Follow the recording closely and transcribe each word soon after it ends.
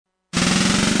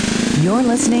You're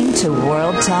listening to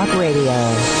World Talk Radio.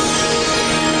 Never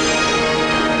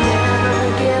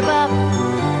give up,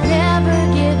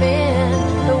 never give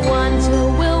in. The ones who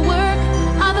will work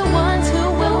are the ones who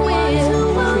will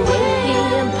win. Create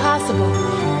the impossible,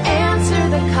 answer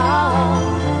the call.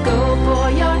 Go for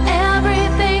your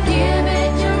everything, give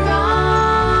it your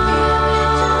all.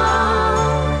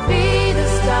 Be the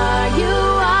star you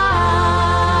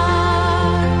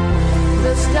are,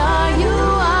 the star you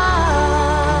are.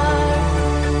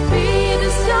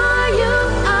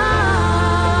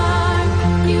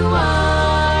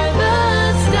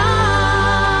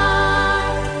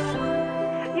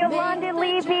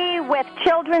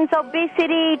 Children's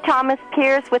obesity, Thomas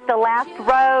Pierce with The Last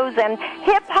Rose, and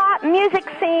hip-hop music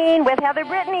scene with Heather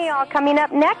Brittany, all coming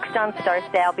up next on Star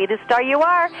Style, Be the Star You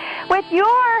Are, with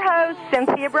your host,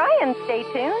 Cynthia Bryan. Stay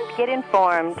tuned, get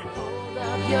informed. Hold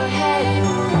up your head,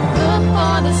 look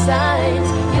for the signs,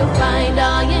 you'll find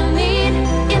all you need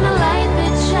in the light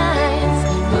that shines.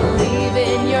 Believe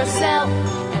in yourself.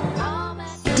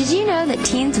 Did you know that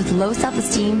teens with low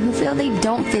self-esteem who feel they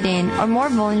don't fit in are more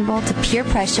vulnerable to peer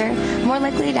pressure, more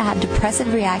likely to have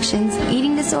depressive reactions,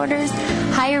 eating disorders,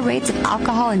 higher rates of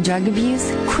alcohol and drug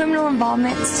abuse, criminal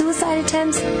involvement, suicide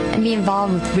attempts, and be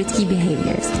involved with risky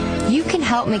behaviors? You can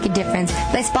help make a difference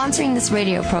by sponsoring this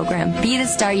radio program, Be the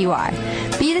Star You Are.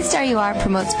 Be the Star You Are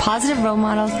promotes positive role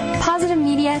models, positive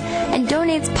media, and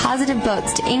donates positive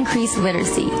votes to increase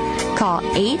literacy. Call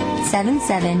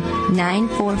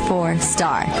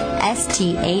 877-944-STAR,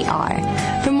 S-T-A-R,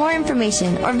 for more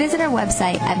information, or visit our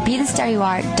website at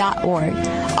BeTheStarYouAre.org.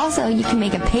 Also, you can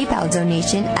make a PayPal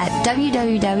donation at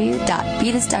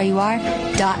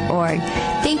www.BeTheStarYouAre.org.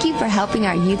 Thank you for helping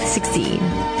our youth succeed.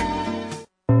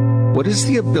 What is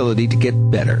the ability to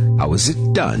get better? How is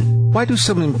it done? Why do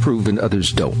some improve and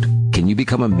others don't? Can you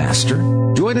become a master?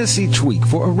 Join us each week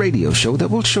for a radio show that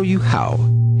will show you how.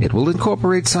 It will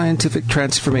incorporate scientific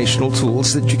transformational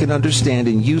tools that you can understand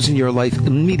and use in your life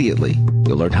immediately.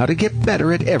 You'll learn how to get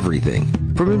better at everything.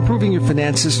 From improving your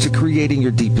finances to creating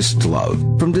your deepest love.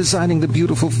 From designing the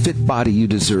beautiful fit body you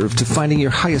deserve to finding your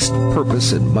highest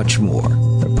purpose and much more.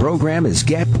 The program is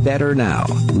Get Better Now.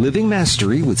 Living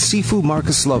Mastery with Sifu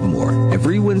Marcus Lovemore.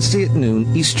 Every Wednesday at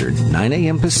noon Eastern, 9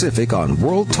 a.m. Pacific on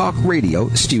World Talk Radio,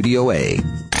 Studio A.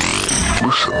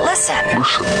 Listen.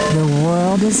 The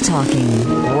world is talking.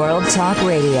 World Talk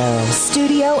Radio,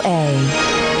 Studio A.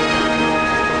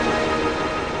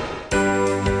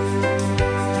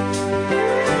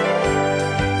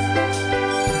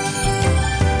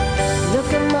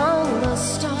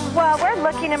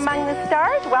 Looking among the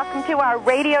stars. Welcome to our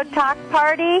radio talk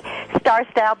party. Star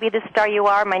Style, Be the Star You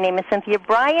Are. My name is Cynthia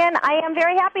Bryan. I am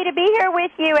very happy to be here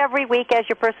with you every week as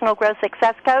your personal growth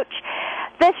success coach.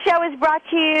 This show is brought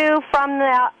to you from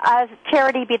the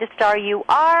charity Be the Star You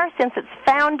Are. Since its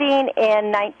founding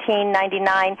in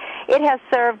 1999, it has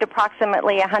served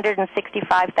approximately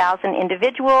 165,000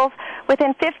 individuals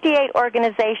within 58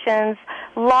 organizations,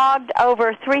 logged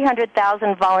over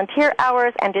 300,000 volunteer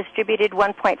hours, and distributed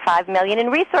 1.5 million in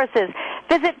resources.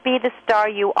 Visit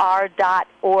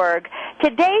BeTheStarYouAre.org.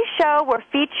 Today's show, we're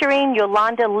featuring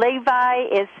Yolanda Levi.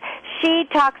 She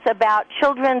talks about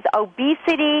children's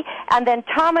obesity, and then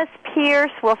Thomas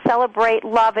Pierce will celebrate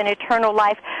love and eternal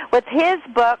life with his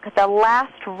book, The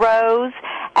Last Rose.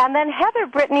 And then Heather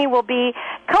Brittany will be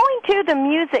going to the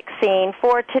music scene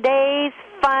for today's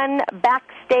fun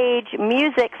backstage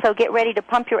music, so get ready to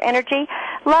pump your energy.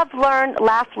 Love, learn,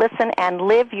 laugh, listen, and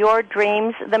live your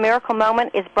dreams. The Miracle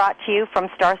Moment is brought to you from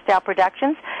Star Style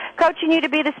Productions, coaching you to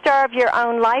be the star of your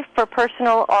own life. For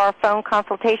personal or phone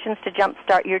consultations to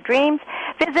jumpstart your dreams,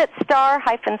 visit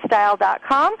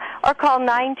star-style.com or call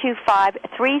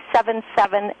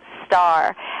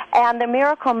 925-377-STAR. And the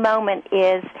Miracle Moment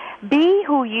is be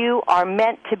who you are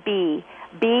meant to be.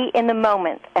 Be in the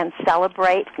moment and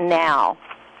celebrate now.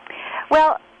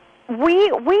 Well,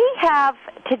 we have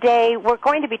today, we're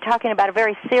going to be talking about a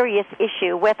very serious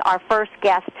issue with our first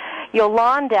guest,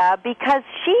 Yolanda, because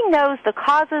she knows the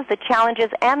causes, the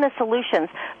challenges, and the solutions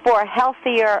for a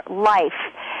healthier life.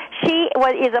 She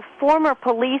is a former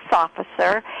police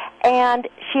officer, and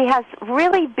she has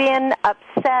really been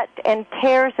upset and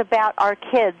cares about our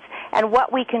kids and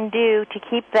what we can do to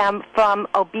keep them from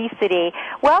obesity.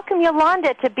 Welcome,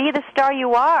 Yolanda, to Be the Star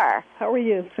You Are. How are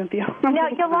you, Cynthia? Now,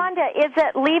 Yolanda, is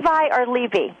it Levi or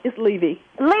Levy? It's Levy.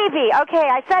 Levy. Okay,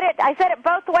 I said it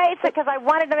both ways because I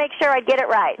wanted to make sure I get it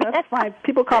right. That's fine.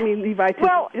 People call me Levi too.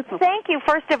 Well, thank you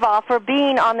first of all for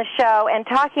being on the show and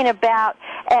talking about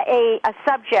a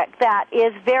subject that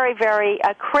is very, very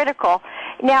critical.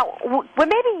 Now,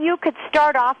 maybe you could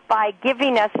start off by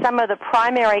giving us some of the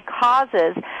primary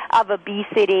causes of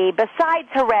obesity besides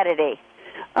heredity?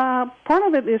 Part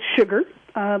of it is sugar.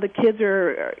 The kids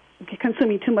are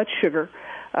consuming too much sugar.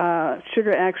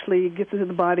 Sugar actually gets into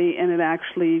the body, and it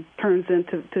actually turns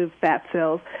into fat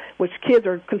cells, which kids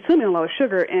are consuming a lot of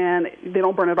sugar, and they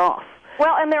don't burn it off.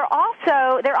 Well, and they're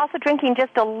also drinking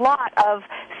just a lot of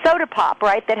soda pop,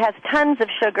 right, that has tons of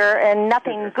sugar and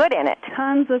nothing good in it.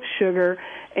 Tons of sugar,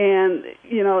 and,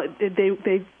 you know,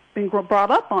 they've been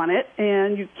brought up on it,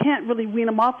 and you can't really wean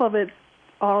them off of it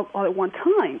all at one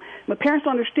time. But parents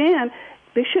don't understand,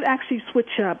 they should actually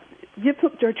switch up. Give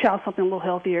their child something a little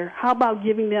healthier. How about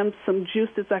giving them some juice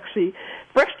that's actually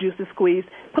fresh juice to squeeze?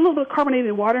 Put a little bit of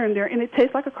carbonated water in there, and it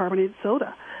tastes like a carbonated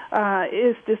soda.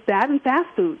 Is this that in fast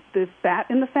food? The fat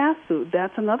in the fast food,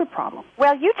 that's another problem.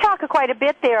 Well, you talk quite a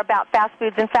bit there about fast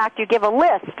foods. In fact, you give a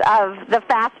list of the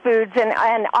fast foods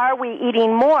and are we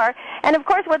eating more? And, of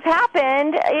course, what's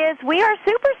happened is we are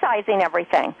supersizing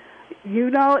everything.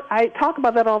 You know, I talk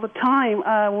about that all the time.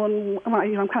 When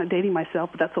you know, I'm kind of dating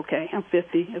myself, but that's okay. I'm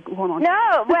 50. Going on.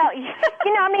 No, well,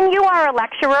 you know, I mean, you are a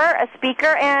lecturer, a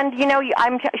speaker, and you know,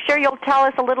 I'm sure you'll tell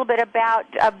us a little bit about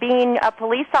being a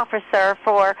police officer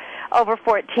for over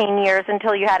 14 years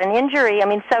until you had an injury. I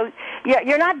mean, so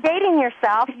you're not dating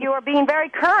yourself. You are being very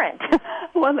current.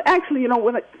 Well, actually, you know,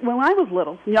 when I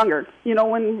was younger, you know,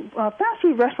 when fast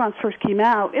food restaurants first came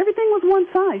out, everything was one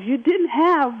size. You didn't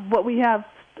have what we have.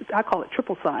 I call it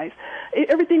triple size.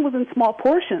 Everything was in small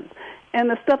portions. And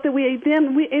the stuff that we ate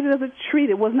then, we ate it as a treat.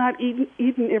 It was not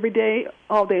eaten every day,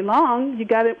 all day long. You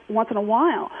got it once in a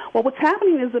while. Well, what's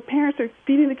happening is the parents are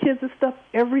feeding the kids this stuff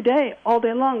every day, all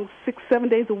day long,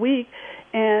 6-7 days a week,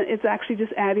 and it's actually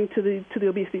just adding to the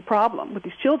obesity problem with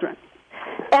these children.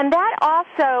 And that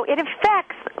also, it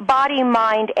affects body,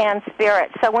 mind, and spirit.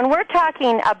 So when we're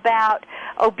talking about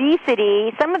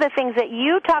obesity, some of the things that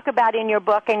you talk about in your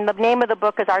book, and the name of the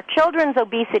book is Our Children's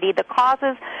Obesity, The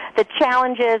Causes, the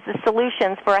Challenges, the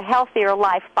Solutions for a Healthier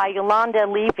Life by Yolanda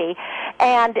Levy.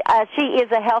 And she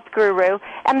is a health guru.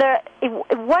 And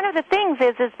one of the things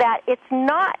is that it's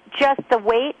not just the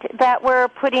weight that we're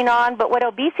putting on, but what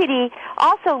obesity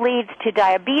also leads to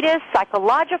diabetes,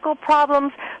 psychological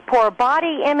problems, poor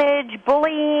body image,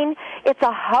 bullying. It's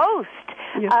a host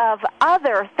of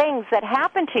other things that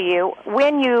happen to you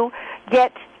when you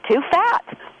get too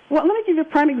fat. Well, let me give you a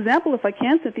prime example, if I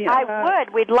can, Cynthia. I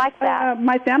would. We'd like that.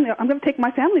 My family. I'm going to take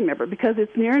my family member because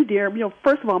it's near and dear. You know,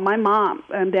 first of all, my mom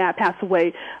and dad passed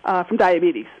away from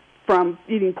diabetes, from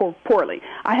eating poorly.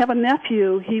 I have a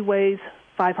nephew. He weighs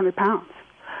 500 pounds.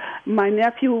 My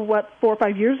nephew, 4 or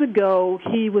 5 years ago,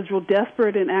 he was real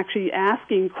desperate and actually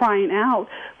crying out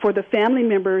for the family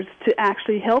members to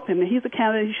actually help him. And he's a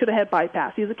candidate. He should have had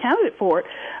bypass. He's a candidate for it.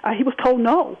 He was told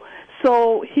no.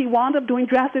 So he wound up doing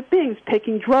drastic things,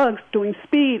 taking drugs, doing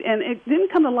speed, and it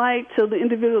didn't come to light till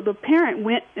the parent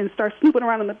went and started snooping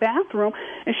around in the bathroom,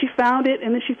 and she found it,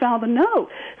 and then she found the note.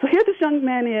 So here this young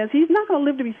man is. He's not going to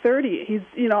live to be 30.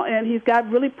 And he's got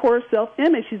really poor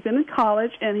self-image. He's been in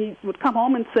college, and he would come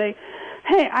home and say,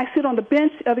 hey, I sit on the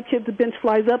bench, the bench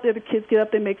flies up, the other kids get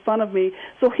up, they make fun of me.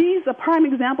 So he's a prime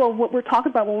example of what we're talking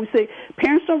about when we say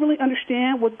parents don't really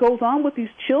understand what goes on with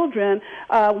these children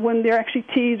when they're actually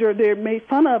teased or they're made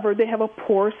fun of or they have a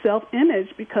poor self-image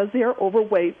because they are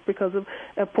overweight because of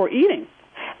poor eating.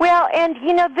 Well, and,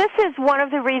 you know, this is one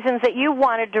of the reasons that you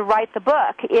wanted to write the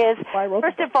book is,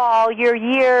 first of all, your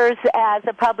years as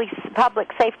a public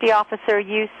safety officer,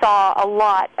 you saw a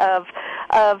lot of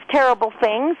terrible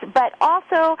things, but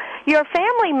also your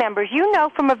family members. You know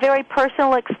from a very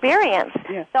personal experience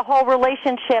the whole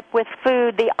relationship with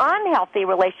food, the unhealthy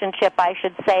relationship, I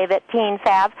should say, that teens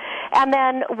have, and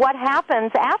then what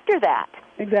happens after that.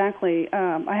 Exactly.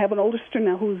 I have an older sister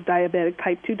now who's diabetic,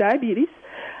 type 2 diabetes.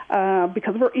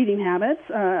 Because of her eating habits.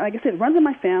 Like I said, it runs in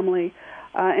my family.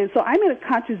 And so I made a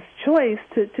conscious choice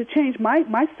to change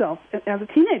myself as a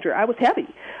teenager. I was heavy.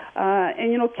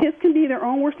 And, you know, kids can be their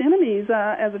own worst enemies.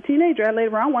 As a teenager, I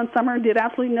laid around one summer and did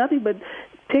absolutely nothing but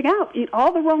pig out, eat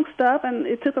all the wrong stuff. And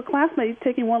it took a classmate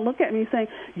taking one look at me saying,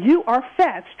 you are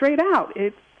fat, straight out.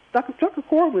 It struck a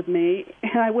chord with me,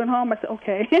 and I went home. I said,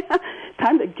 okay,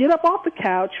 time to get up off the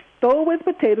couch, throw away the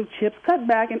potato chips, cut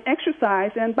back, and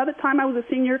exercise. And by the time I was a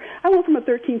senior, I went from a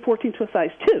 13, 14 to a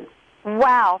size 2.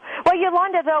 Wow. Well,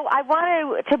 Yolanda, though, I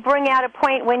wanted to bring out a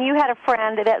point when you had a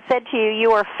friend that said to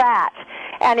you were fat,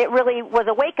 and it really was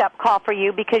a wake-up call for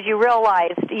you because you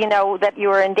realized, you know, that you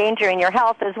were endangering your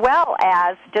health as well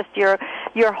as just your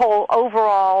whole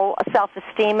overall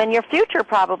self-esteem and your future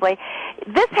probably.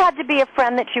 This had to be a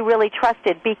friend that you really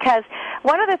trusted because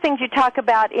one of the things you talk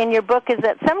about in your book is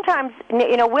that sometimes,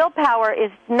 you know, willpower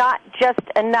is not just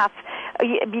enough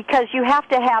because you have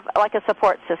to have like a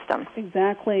support system.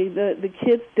 Exactly. The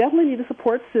kids definitely need a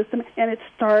support system, and it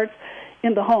starts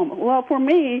in the home. Well, for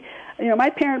me,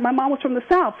 my mom was from the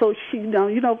South, so she,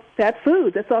 that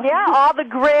food. That's all. Yeah, all the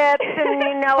grits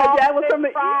and all the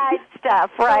fried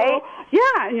stuff, right?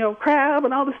 Yeah, crab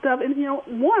and all the stuff. And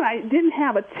I didn't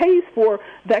have a taste for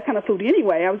that kind of food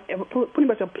anyway. I was pretty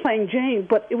much a plain Jane,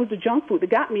 but it was the junk food that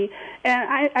got me.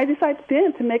 And I decided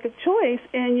then to make a choice.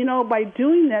 And by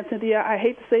doing that, Cynthia, I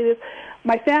hate to say this,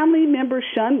 my family members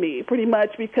shunned me pretty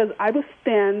much because I was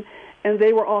thin and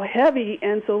they were all heavy,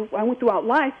 and so I went throughout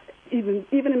life, even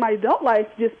in my adult life,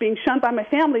 just being shunned by my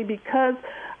family because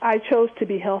I chose to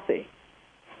be healthy.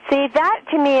 See, that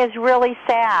to me is really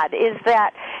sad, is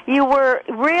that you were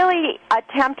really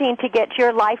attempting to get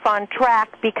your life on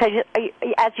track because,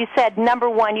 as you said, number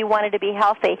one, you wanted to be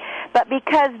healthy. But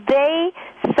because they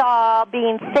saw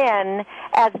being thin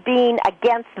as being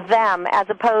against them as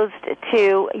opposed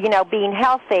to, being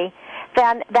healthy,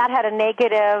 then that had a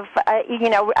negative,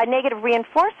 a negative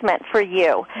reinforcement for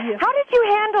you. Yes. How did you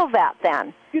handle that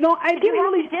then? Did you have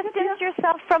to distance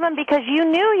yourself from them because you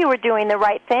knew you were doing the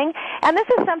right thing? And this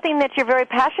is something that you're very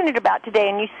passionate about today,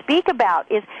 and you speak about,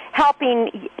 is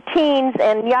helping teens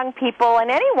and young people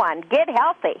and anyone get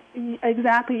healthy.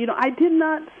 Exactly.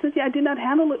 Cynthia, I did not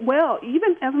handle it well,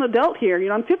 even as an adult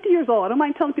here. I'm 50 years old. I don't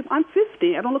mind telling people I'm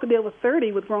 50. I don't look a day over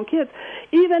 30 with grown kids.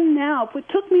 Even now, if it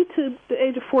took me to the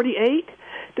age of 48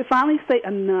 to finally say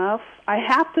enough, I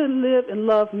have to live and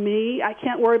love me. I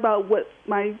can't worry about what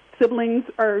my siblings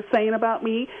are saying about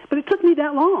me, but it took me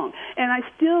that long, and I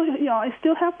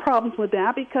still have problems with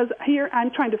that because here I'm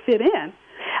trying to fit in.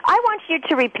 I want you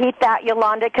to repeat that,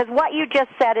 Yolanda, because what you just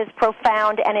said is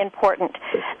profound and important.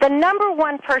 The number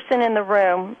one person in the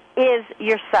room is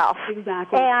yourself.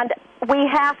 Exactly. And we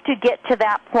have to get to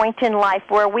that point in life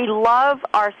where we love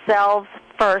ourselves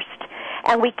first,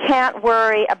 and we can't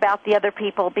worry about the other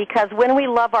people, because when we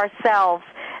love ourselves,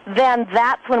 then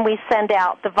that's when we send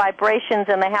out the vibrations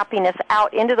and the happiness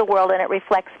out into the world, and it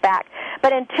reflects back.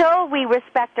 But until we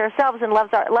respect ourselves and love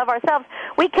ourselves,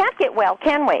 we can't get well,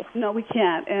 can we? No, we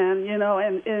can't. And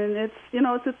and it's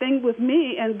it's a thing with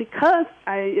me. And because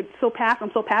I'm so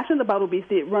passionate about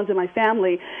obesity, it runs in my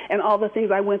family, and all the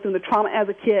things I went through, the trauma as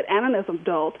a kid and as an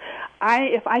adult.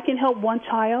 If I can help one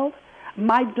child,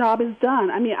 my job is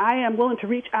done. I mean, I am willing to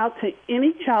reach out to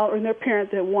any child or their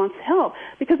parent that wants help,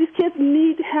 because these kids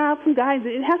need to have some guidance.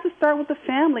 It has to start with the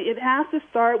family. It has to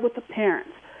start with the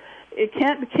parents.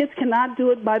 The kids cannot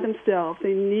do it by themselves.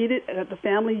 They need it. The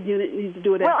family unit needs to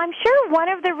do it. Well, I'm sure one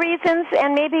of the reasons,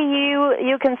 and maybe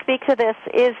you can speak to this,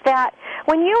 is that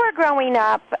when you were growing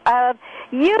up,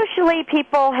 usually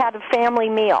people had a family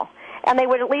meal, and they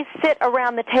would at least sit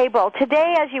around the table.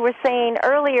 Today, as you were saying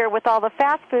earlier, with all the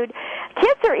fast food,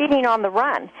 kids are eating on the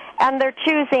run, and they're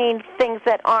choosing things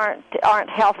that aren't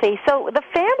healthy. So the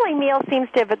family meal seems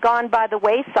to have gone by the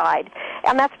wayside,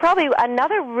 and that's probably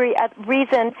another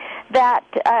reason that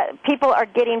people are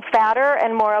getting fatter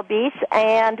and more obese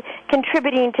and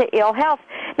contributing to ill health.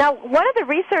 Now, one of the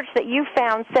research that you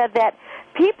found said that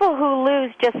people who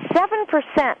lose just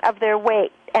 7% of their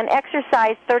weight and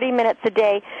exercise 30 minutes a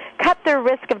day cut their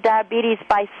risk of diabetes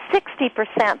by 60%.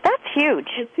 That's huge.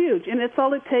 It's huge, and it's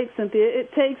all it takes, Cynthia.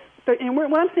 It takes, and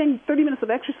when I'm saying 30 minutes of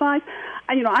exercise,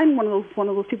 I'm one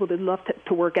of those people that love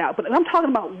to work out. But I'm talking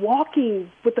about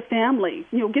walking with the family,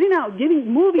 getting out,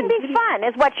 moving. It can be fun,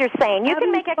 is what you're saying. You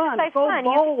can make exercise fun.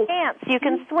 You can dance. You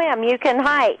can swim. You can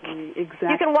hike. Exactly.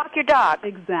 You can walk your dog.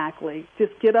 Exactly.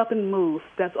 Just get up and move.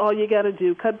 That's all you got to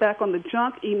do. Cut back on the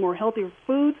junk, eat more healthier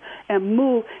foods, and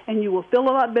move, and you will feel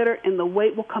a lot better, and the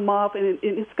weight will come off. And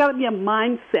it's got to be a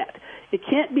mindset. It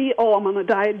can't be, I'm on a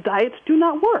diet. Diets do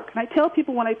not work. And I tell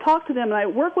people when I talk to them and I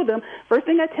work with them, first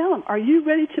thing I tell them, are you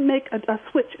ready to make a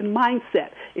switch in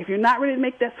mindset? If you're not ready to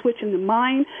make that switch in the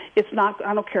mind, it's not,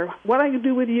 I don't care what I can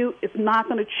do with you, it's not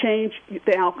going to change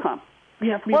the outcome.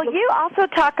 You also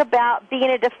talk about being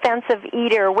a defensive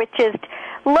eater, which is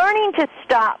learning to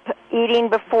stop eating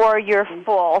before you're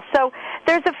full. So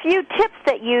there's a few tips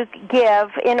that you give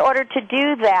in order to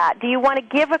do that. Do you want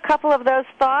to give a couple of those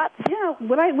thoughts? Yeah,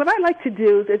 what I like to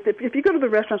do is if you go to the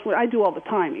restaurants, what I do all the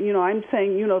time, I'm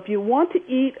saying, if you want to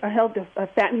eat a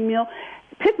fattening meal,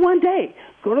 pick one day.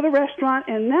 Go to the restaurant,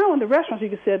 and now in the restaurants, you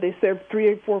can say they serve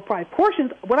 3, 4, 5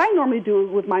 portions. What I normally do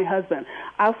with my husband,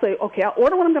 I'll say, okay, I'll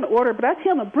order what I'm going to order, but I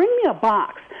tell him, bring me a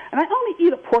box, and I only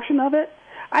eat a portion of it.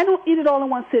 I don't eat it all in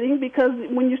one sitting, because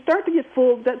when you start to get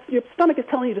full, your stomach is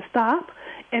telling you to stop.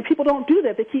 And people don't do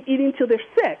that. They keep eating until they're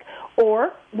sick.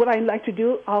 Or what I like to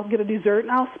do, I'll get a dessert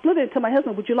and I'll split it to my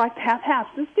husband. Would you like to have half?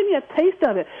 Just give me a taste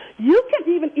of it. You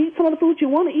can even eat some of the food you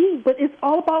want to eat, but it's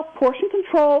all about portion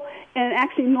control and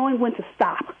actually knowing when to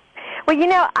stop. Well,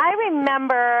 I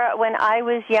remember when I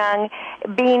was young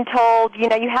being told,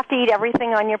 you have to eat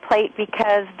everything on your plate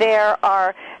because there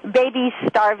are babies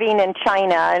starving in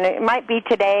China, and it might be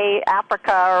today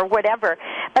Africa or whatever.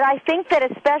 But I think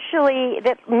that especially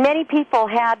that many people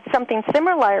had something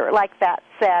similar like that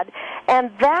said,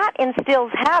 and that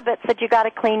instills habits that you got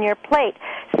to clean your plate.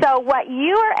 So what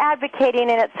you are advocating,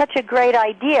 and it's such a great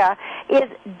idea, is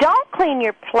don't clean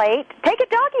your plate. Take a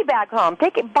doggy bag home.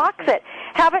 Box it.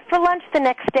 Have it for lunch the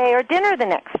next day or dinner the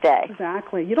next day.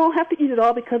 Exactly. You don't have to eat it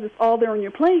all because it's all there on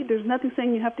your plate. There's nothing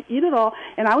saying you have to eat it all.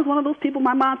 And I was one of those people,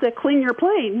 my mom said, clean your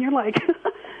plate. And you're like,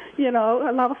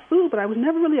 a lot of food, but I was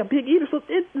never really a big eater. So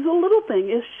it's a little thing.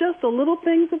 It's just the little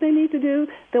things that they need to do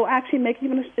that will actually make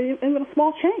even a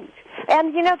small change.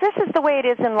 And, this is the way it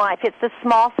is in life. It's the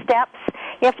small steps.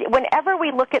 Whenever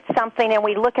we look at something and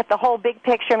we look at the whole big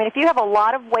picture, if you have a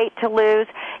lot of weight to lose,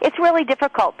 it's really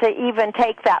difficult to even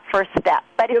take that first step.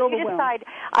 But if you decide,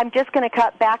 I'm just going to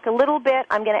cut back a little bit,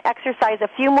 I'm going to exercise a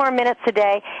few more minutes a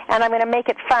day, and I'm going to make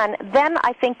it fun, then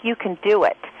I think you can do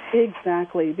it.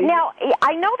 Exactly. Now,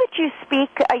 I know that you speak,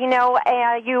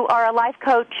 you are a life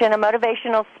coach and a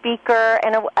motivational speaker,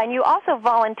 and you also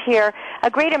volunteer a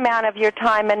great amount of your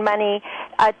time and money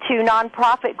to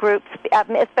nonprofit groups,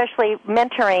 especially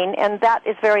mentoring, and that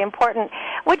is very important.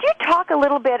 Would you talk a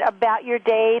little bit about your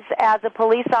days as a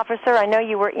police officer? I know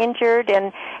you were injured,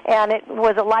 and it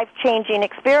was a life-changing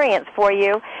experience for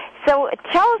you. So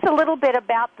tell us a little bit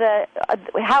about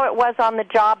how it was on the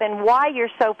job and why you're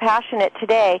so passionate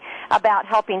today about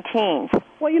helping teens.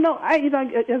 Well, as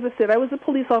I said, I was a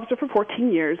police officer for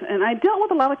 14 years, and I dealt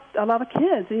with a lot of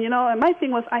kids. And and my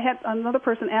thing was, I had another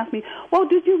person ask me, "Well,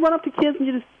 did you run up to kids and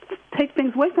you just take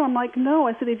things away from them?" I'm like, "No."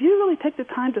 I said, "If you really take the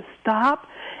time to stop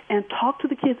and talk to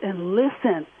the kids and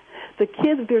listen." The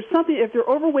kids, if they're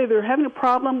overweight, they're having a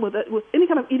problem with any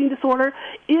kind of eating disorder,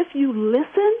 if you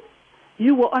listen,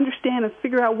 you will understand and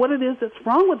figure out what it is that's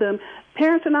wrong with them.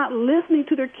 Parents are not listening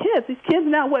to their kids. These kids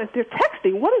now, they're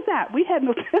texting. What is that? We had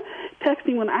no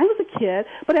texting when I was a kid,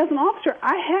 but as an officer,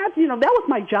 I had, that was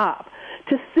my job,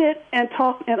 to sit and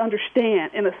talk and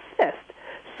understand and assist.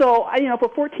 So, for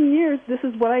 14 years, this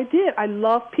is what I did. I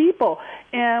love people.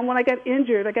 And when I got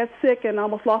injured, I got sick and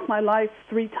almost lost my life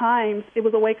 3 times, it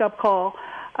was a wake-up call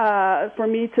for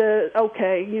me to,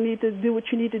 you need to do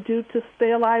what you need to do to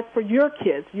stay alive for your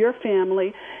kids, your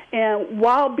family. And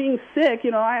while being sick,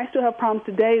 I still have problems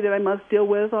today that I must deal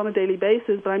with on a daily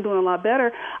basis, but I'm doing a lot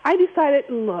better. I decided,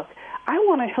 look, I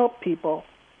want to help people.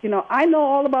 I know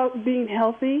all about being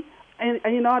healthy. And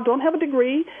I don't have a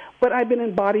degree, but I've been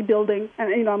in bodybuilding,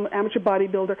 and I'm an amateur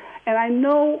bodybuilder, and I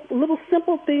know little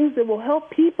simple things that will help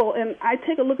people. And I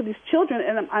take a look at these children,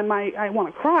 and I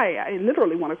want to cry. I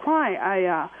literally want to cry.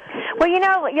 Well,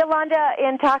 Yolanda,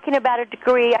 in talking about a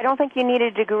degree, I don't think you need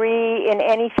a degree in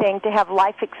anything to have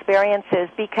life experiences,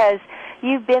 because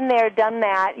you've been there, done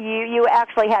that. You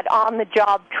actually had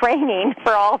on-the-job training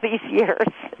for all these years.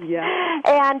 Yeah.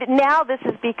 And now this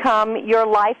has become your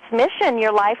life's mission,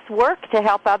 your life's work to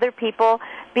help other people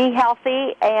be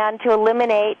healthy and to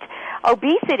eliminate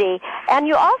obesity. And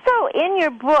you also, in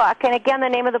your book, and again the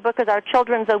name of the book is Our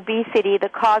Children's Obesity, The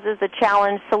Causes, the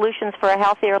Challenge, Solutions for a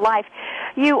Healthier Life,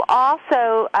 you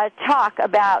also talk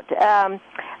about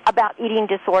eating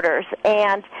disorders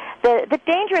and the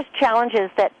dangerous challenges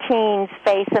that teens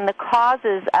face and the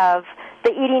causes of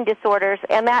the eating disorders,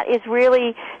 and that is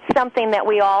really something that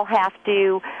we all have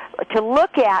to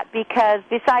look at, because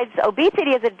besides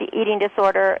obesity as an eating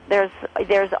disorder, there's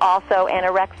also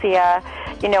anorexia,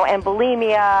 and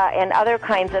bulimia and other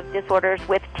kinds of disorders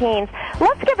with teens.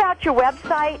 Let's give out your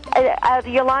website,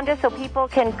 Yolanda, so people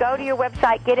can go to your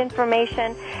website, get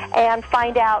information, and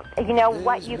find out,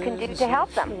 what you can do to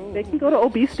help them. They can go to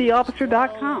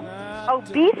obesityofficer.com.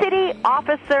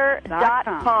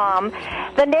 obesityofficer.com.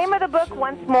 The name of the book,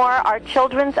 once more, Our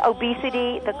Children's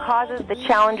Obesity, The Causes, the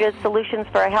Challenges, Solutions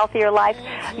for a Healthier Life.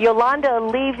 Yolanda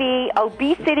Levy,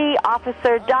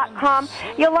 obesityofficer.com.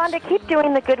 Yolanda, keep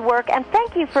doing the good work, and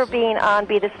thank you for being on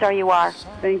Be the Star You Are.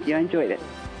 Thank you. I enjoyed it.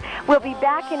 We'll be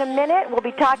back in a minute. We'll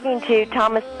be talking to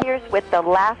Thomas Pierce with The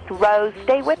Last Rose.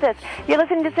 Stay with us. You're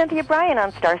listening to Cynthia Bryan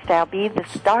on Star Style. Be the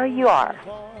Star You Are.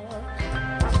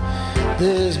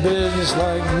 This business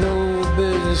like no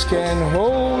business can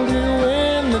hold you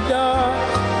in the dark.